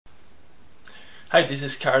Hi, this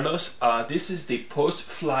is Carlos. This is the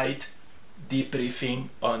post-flight debriefing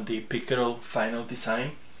on the Pickerel final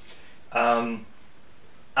design. I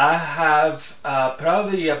have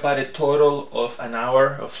probably about a total of an hour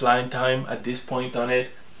of flying time at this point on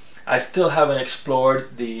it. I still haven't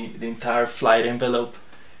explored the entire flight envelope,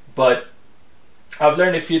 but I've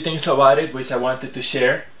learned a few things about it which I wanted to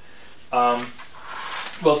share.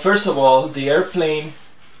 Well, first of all, the airplane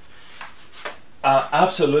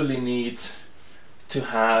absolutely needs to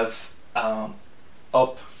have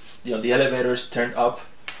up, the elevators turned up,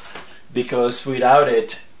 because without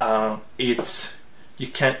it, you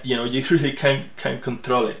really can't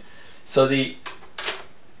control it. So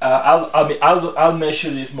I'll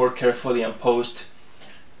measure this more carefully and post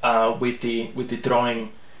with the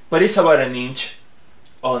drawing, but it's about an inch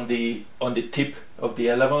on the tip of the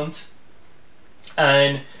elevons,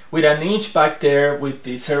 and with an inch back there with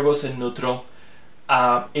the servos in neutral,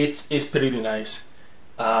 it's pretty nice.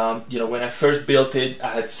 When I first built it, I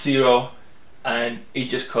had 0, and it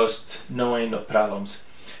just caused no end of problems.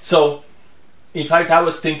 So, in fact, I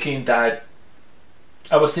was thinking that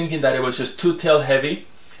it was just too tail heavy,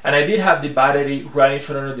 and I did have the battery right in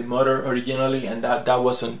front of the motor originally, and that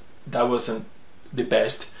wasn't the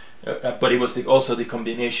best, but it was also the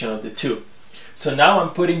combination of the two. So now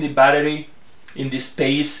I'm putting the battery in the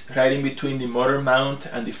space right in between the motor mount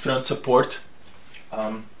and the front support.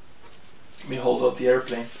 Let me hold up the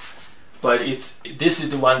airplane, but this is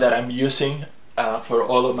the one that I'm using for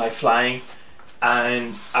all of my flying,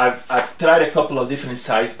 and I've tried a couple of different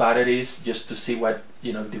size batteries just to see what,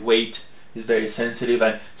 the weight is very sensitive,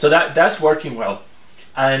 and so that's working well.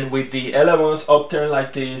 And with the elevons upturned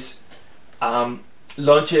like this,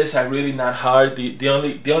 launches are really not hard. The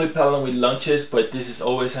only problem with launches, but this is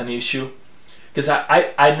always an issue, because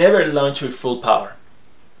I never launch with full power.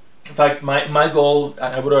 In fact, my goal,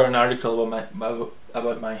 and I wrote an article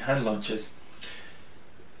about my hand launches.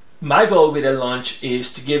 My goal with a launch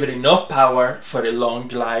is to give it enough power for a long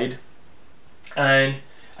glide, and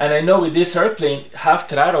I know with this airplane, half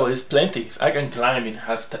throttle is plenty. I can climb in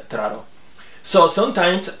half throttle. So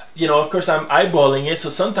sometimes, of course, I'm eyeballing it, so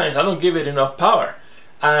sometimes I don't give it enough power,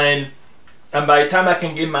 and by the time I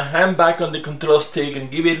can get my hand back on the control stick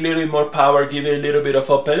and give it a little bit more power, give it a little bit of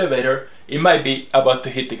up elevator, it might be about to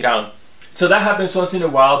hit the ground. So that happens once in a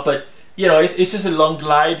while, but it's just a long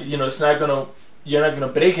glide. You're not gonna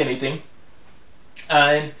break anything,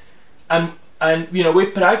 and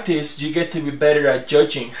with practice you get to be better at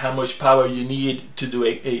judging how much power you need to do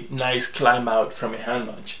a nice climb out from a hand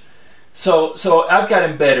launch. So I've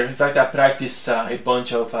gotten better. In fact, I practiced a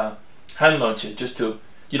bunch of hand launches just to,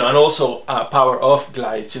 and also power off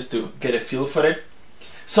glides just to get a feel for it.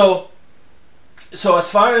 So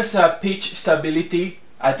as far as pitch stability,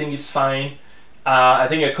 I think it's fine. I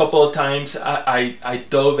think a couple of times I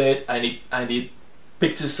dove it, and it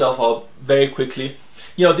picks itself up very quickly.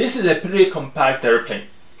 This is a pretty compact airplane,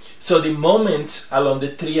 so the moments along the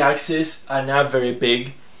 3 axes are not very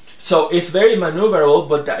big, so it's very maneuverable.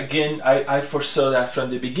 But again, I foresaw that from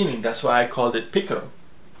the beginning. That's why I called it Pickerel.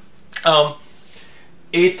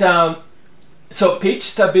 So pitch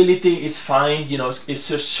stability is fine. It's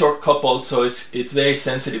just short coupled, so it's very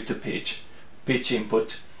sensitive to pitch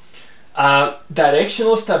input.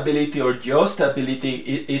 Directional stability or yaw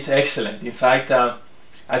stability is excellent. In fact,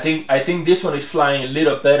 I think this one is flying a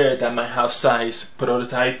little better than my half-size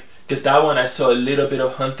prototype, because that one I saw a little bit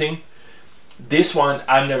of hunting. This one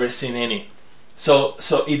I've never seen any. So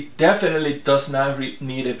it definitely does not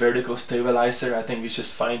need a vertical stabilizer. I think it's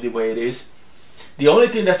just fine the way it is. The only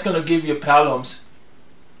thing that's going to give you problems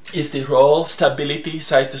is the roll stability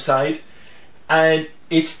side to side, and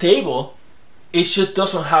it's stable. It just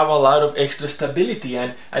doesn't have a lot of extra stability,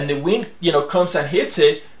 and the wind comes and hits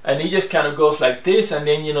it, and it just kind of goes like this, and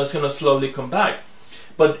then it's going to slowly come back.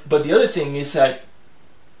 But the other thing is that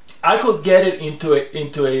I could get it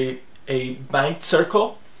into a banked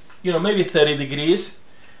circle, maybe 30 degrees,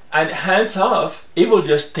 and hands off, it will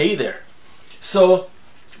just stay there. So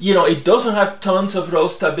it doesn't have tons of roll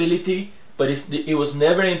stability, but it was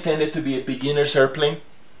never intended to be a beginner's airplane,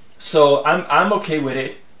 so I'm okay with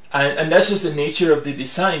it, and that's just the nature of the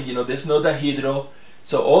design. There's no dihedral,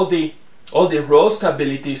 so all the roll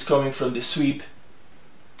stability is coming from the sweep,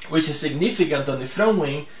 which is significant on the front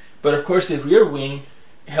wing, but of course the rear wing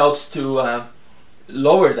helps to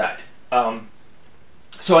lower that.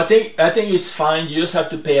 So I think it's fine. You just have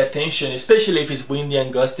to pay attention, especially if it's windy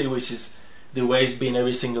and gusty, which is the way it's been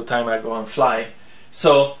every single time I go and fly.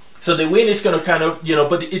 So the wind is going to kind of,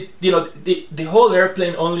 but the whole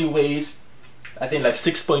airplane only weighs, I think, like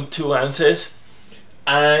 6.2 ounces,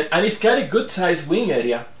 and it's got a good sized wing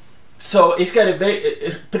area. So it's got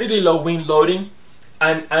a pretty low wing loading,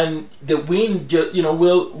 and the wind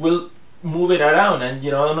will move it around. And I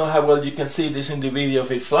don't know how well you can see this in the video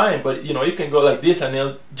of it flying, but it can go like this and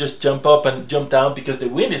it'll just jump up and jump down because the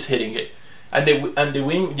wind is hitting it, and the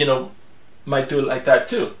wing might do like that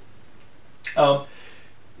too.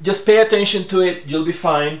 Just pay attention to it, you'll be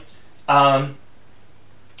fine. I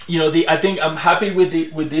think I'm happy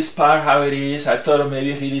with this part how it is. I thought of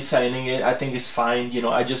maybe redesigning it. I think it's fine.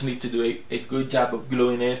 I just need to do a good job of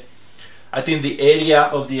gluing it. I think the area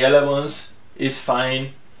of the ailerons is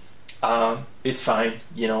fine. It's fine.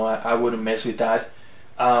 I wouldn't mess with that.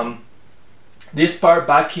 This part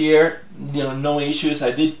back here, no issues. I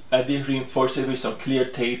did reinforce it with some clear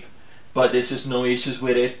tape, but there's just no issues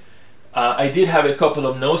with it. I did have a couple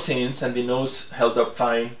of nose ins, and the nose held up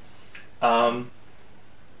fine. Not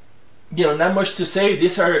much to say.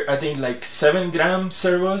 These are, I think, like 7-gram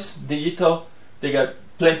servos, digital. They got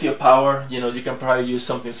plenty of power. You can probably use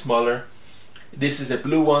something smaller. This is a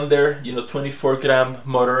Blue Wonder, 24-gram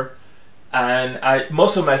motor, and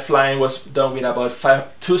most of my flying was done with about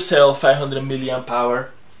 2-cell 500 milliamp power,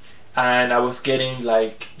 and I was getting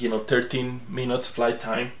like 13 minutes flight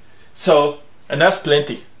time. So, and that's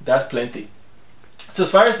plenty. That's plenty. So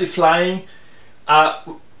as far as the flying,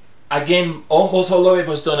 again, almost all of it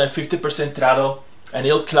was done at 50% throttle, and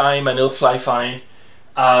it'll climb and it'll fly fine.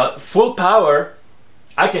 Full power,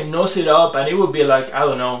 I can nose it up and it will be like, I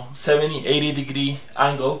don't know, 70-80 degree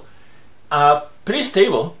angle. Pretty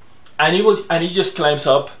stable, and it just climbs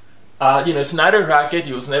up. It's not a rocket.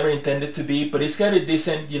 It was never intended to be, but it's got a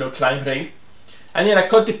decent climb rate. And then I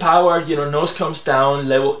cut the power. Nose comes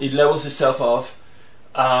down, it levels itself off.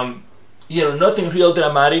 Nothing real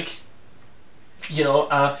dramatic.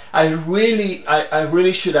 I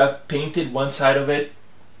really should have painted one side of it,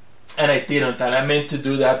 and I didn't, and I meant to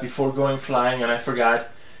do that before going flying, and I forgot.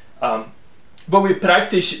 But with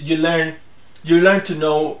practice, you learn to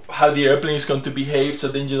know how the airplane is going to behave, so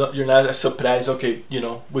then you're not as surprised. Okay,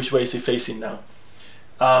 which way is it facing now?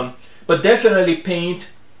 But definitely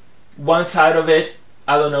paint one side of it.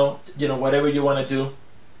 I don't know, whatever you want to do,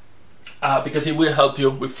 because it will help you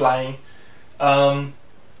with flying.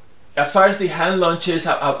 As far as the hand launches,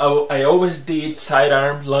 I always did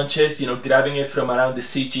sidearm launches, grabbing it from around the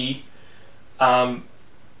CG.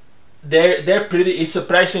 It's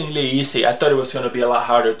surprisingly easy. I thought it was going to be a lot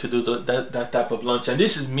harder to do that type of launch. And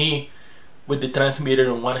this is me with the transmitter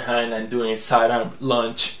in one hand and doing a sidearm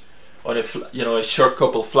launch on a short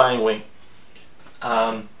couple flying wing.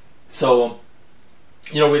 So,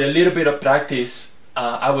 with a little bit of practice,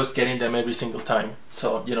 I was getting them every single time.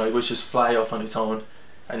 So, it would just fly off on its own,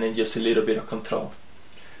 and then just a little bit of control.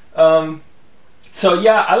 So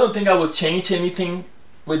yeah, I don't think I would change anything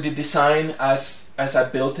with the design as I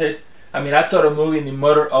built it. I mean, I thought of moving the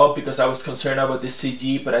motor up because I was concerned about the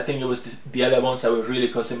CG, but I think it was the other ones that were really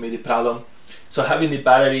causing me the problem. So having the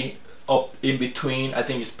battery up in between, I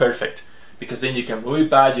think is perfect, because then you can move it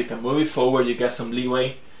back, you can move it forward, you get some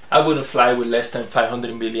leeway. I wouldn't fly with less than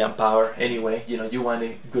 500 milliamp power anyway. You want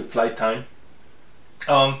a good flight time.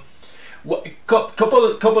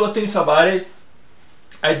 Couple of things about it.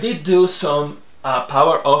 I did do some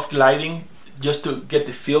power off gliding just to get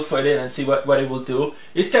the feel for it and see what it will do.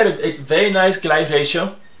 It's got a very nice glide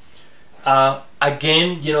ratio.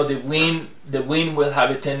 Again, the wind will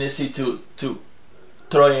have a tendency to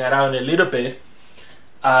throw it around a little bit.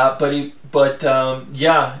 Yeah,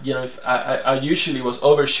 if I usually was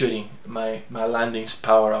overshooting my landings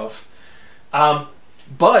power off.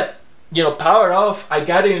 But power off, I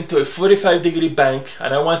got it into a 45-degree bank,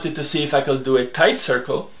 and I wanted to see if I could do a tight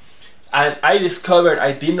circle, and I discovered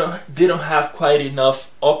I didn't have quite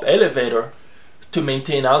enough up elevator to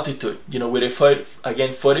maintain altitude. With a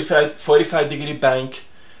 45-degree bank,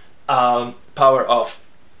 power off,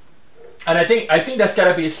 and I think that's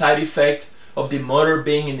gotta be a side effect of the motor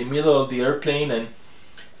being in the middle of the airplane,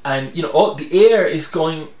 and all the air is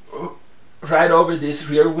going right over this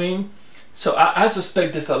rear wing. So I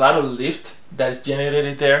suspect there's a lot of lift that is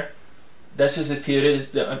generated there. That's just a theory.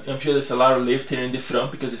 I'm sure there's a lot of lift here in the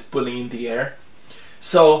front because it's pulling in the air.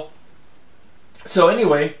 So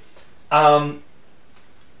anyway, I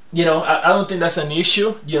don't think that's an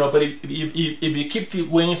issue. But if you keep the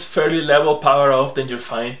wings fairly level, power off, then you're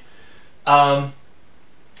fine. And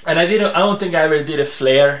I don't think I ever did a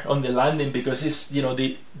flare on the landing because it's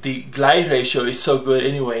the glide ratio is so good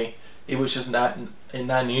anyway. It was just not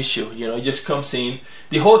an issue. It just comes in.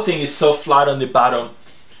 The whole thing is so flat on the bottom.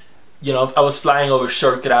 I was flying over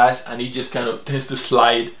short grass and it just kind of tends to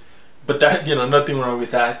slide, but that nothing wrong with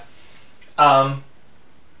that.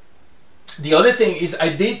 The other thing is I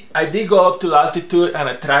did go up to altitude, and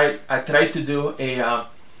I tried to do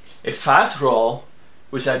a fast roll,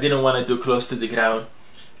 which I didn't want to do close to the ground,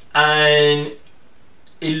 and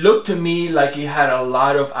it looked to me like it had a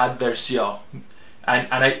lot of adverse yaw, and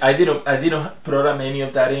I didn't program any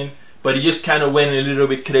of that in, but it just kind of went a little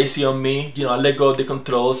bit crazy on me. You know, I let go of the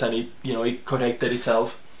controls, and it corrected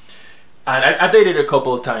itself, and I did it a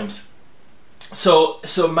couple of times. So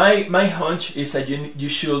my hunch is that you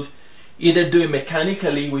should either do it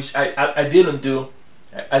mechanically, which I didn't do.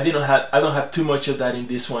 I don't have too much of that in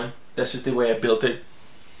this one. That's just the way I built it.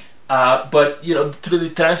 But through the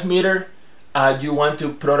transmitter, you want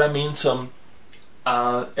to program in some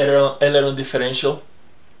aileron differential,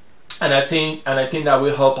 and I think that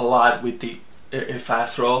will help a lot with the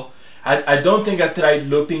fast roll. I don't think I tried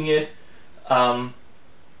looping it.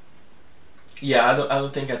 Yeah, I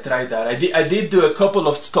don't think I tried that. I did do a couple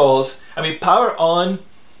of stalls. I mean, power on.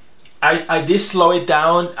 I did slow it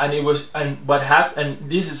down, and what happened,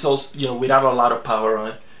 and this is also without a lot of power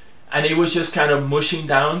on, and it was just kind of mushing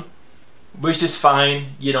down, which is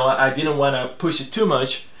fine. I didn't want to push it too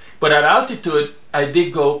much, but at altitude I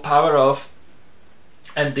did go power off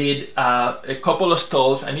and did a couple of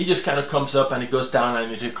stalls, and it just kind of comes up and it goes down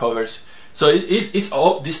and it recovers. So this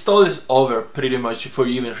stall is over pretty much before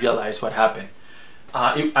you even realize what happened.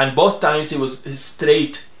 And both times it was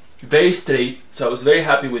straight, very straight, so I was very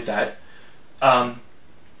happy with that.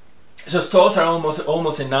 So stalls are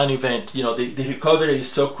almost a non-event. The recovery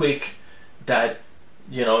is so quick that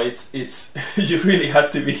it's you really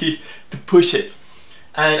have to push it.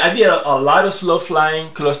 And I did a lot of slow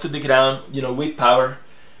flying close to the ground, with power,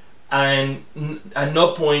 and at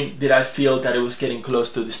no point did I feel that it was getting close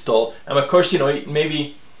to the stall. And of course,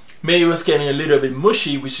 maybe it was getting a little bit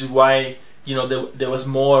mushy, which is why there was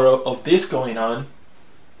more of this going on.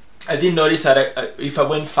 I did notice that if I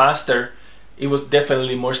went faster, it was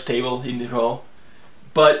definitely more stable in the roll.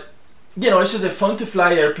 But it's just a fun to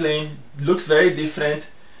fly airplane. Looks very different.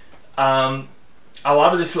 A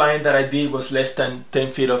lot of the flying that I did was less than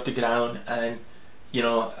 10 feet off the ground, and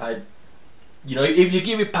if you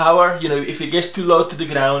give it power, if it gets too low to the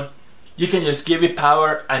ground, you can just give it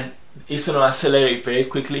power and it's going to accelerate very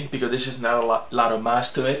quickly because there's just not a lot of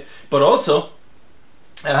mass to it. But also,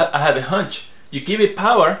 I have a hunch. You give it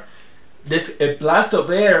power, there's a blast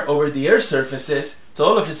of air over the air surfaces, so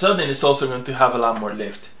all of a sudden it's also going to have a lot more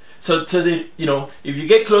lift. So if you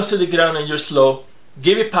get close to the ground and you're slow,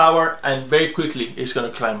 give it power and very quickly it's going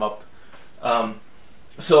to climb up.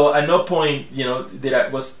 So at no point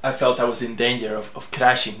I felt I was in danger of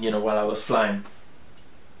crashing while I was flying.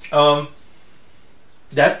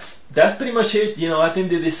 That's pretty much it. I think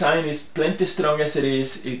the design is plenty strong as it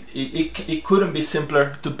is. It couldn't be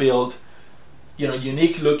simpler to build.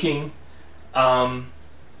 Unique looking, and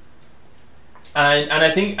I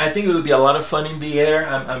think it will be a lot of fun in the air.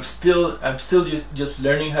 I'm still just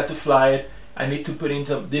learning how to fly it. I need to put in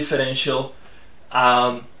some differential,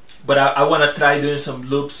 but I want to try doing some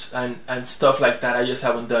loops and stuff like that. I just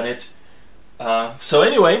haven't done it. So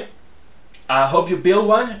anyway, I hope you build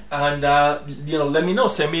one, and let me know.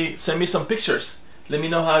 Send me some pictures. Let me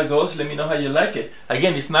know how it goes. Let me know how you like it.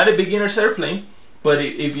 Again, it's not a beginner's airplane, but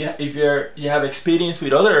if you have experience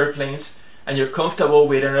with other airplanes and you're comfortable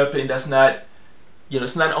with an airplane that's not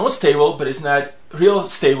it's not unstable, but it's not real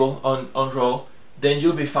stable on roll, then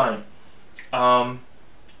you'll be fine.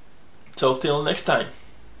 So till next time.